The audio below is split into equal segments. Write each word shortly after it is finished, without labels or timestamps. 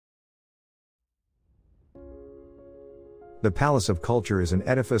The Palace of Culture is an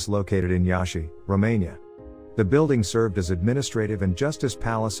edifice located in Iași, Romania. The building served as administrative and justice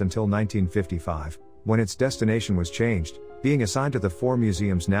palace until 1955, when its destination was changed, being assigned to the four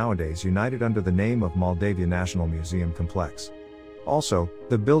museums nowadays united under the name of Moldavia National Museum Complex. Also,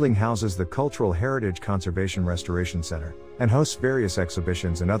 the building houses the Cultural Heritage Conservation Restoration Center, and hosts various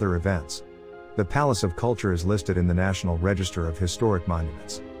exhibitions and other events. The Palace of Culture is listed in the National Register of Historic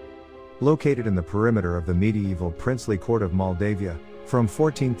Monuments. Located in the perimeter of the medieval Princely Court of Moldavia, from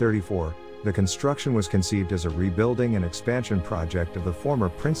 1434, the construction was conceived as a rebuilding and expansion project of the former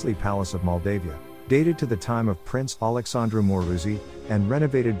Princely Palace of Moldavia, dated to the time of Prince Alexandru Moruzi, and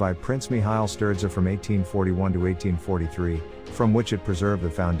renovated by Prince Mihail Sturdza from 1841 to 1843, from which it preserved the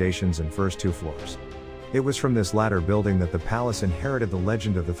foundations and first two floors. It was from this latter building that the palace inherited the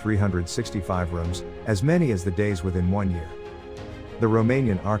legend of the 365 rooms, as many as the days within 1 year. The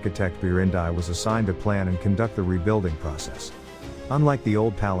Romanian architect Princely was assigned to plan and conduct the rebuilding process. Unlike the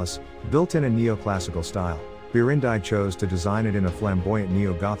old palace, built in a neoclassical style, Princely chose to design it in a flamboyant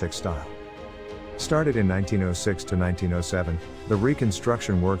neo-Gothic style. Started in 1906 to 1907, the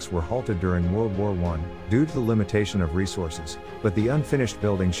reconstruction works were halted during World War I, due to the limitation of resources, but the unfinished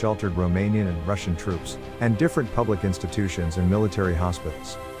building sheltered Romanian and Russian troops, and different public institutions and military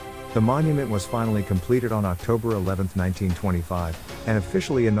hospitals. The monument was finally completed on October 11, 1925, and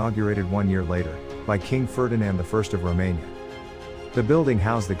officially inaugurated 1 year later, by King Ferdinand I of Romania. The building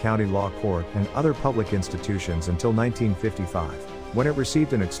housed the county law court and other public institutions until 1955, when it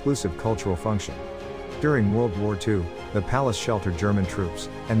received an exclusive cultural function. During World War II, the palace sheltered German troops,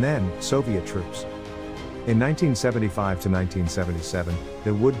 and then, Soviet troops. In 1975 to 1977,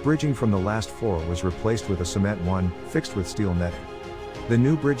 the wood bridging from the last floor was replaced with a cement one, fixed with steel netting. The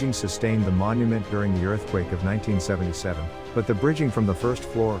new bridging sustained the monument during the earthquake of 1977, but the bridging from the first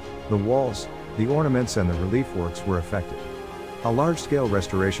floor, the walls, the ornaments and the relief works were affected. A large-scale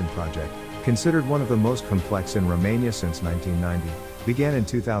restoration project, considered one of the most complex in Romania since 1990, began in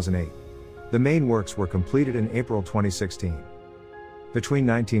 2008. The main works were completed in April 2016. Between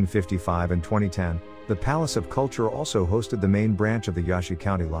 1955 and 2010, the Palace of Culture also hosted the main branch of the Iași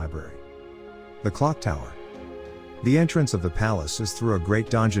County Library. The Clock Tower. The entrance of the palace is through a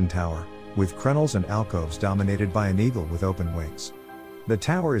great donjon tower, with crenels and alcoves dominated by an eagle with open wings. The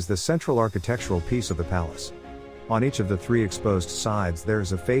tower is the central architectural piece of the palace. On each of the three exposed sides there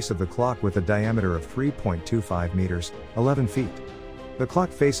is a face of the clock with a diameter of 3.25 meters, 11 feet. The clock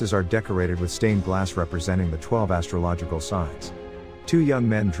faces are decorated with stained glass representing the 12 astrological signs. Two young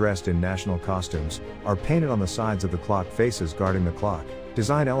men dressed in national costumes are painted on the sides of the clock faces guarding the clock,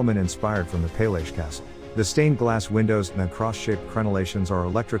 design element inspired from the Palace Castle. The stained glass windows and the cross-shaped crenellations are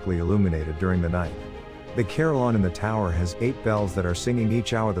electrically illuminated during the night. The carillon in the tower has 8 bells that are singing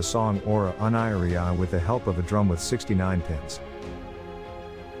each hour the song Ora Uniria with the help of a drum with 69 pins.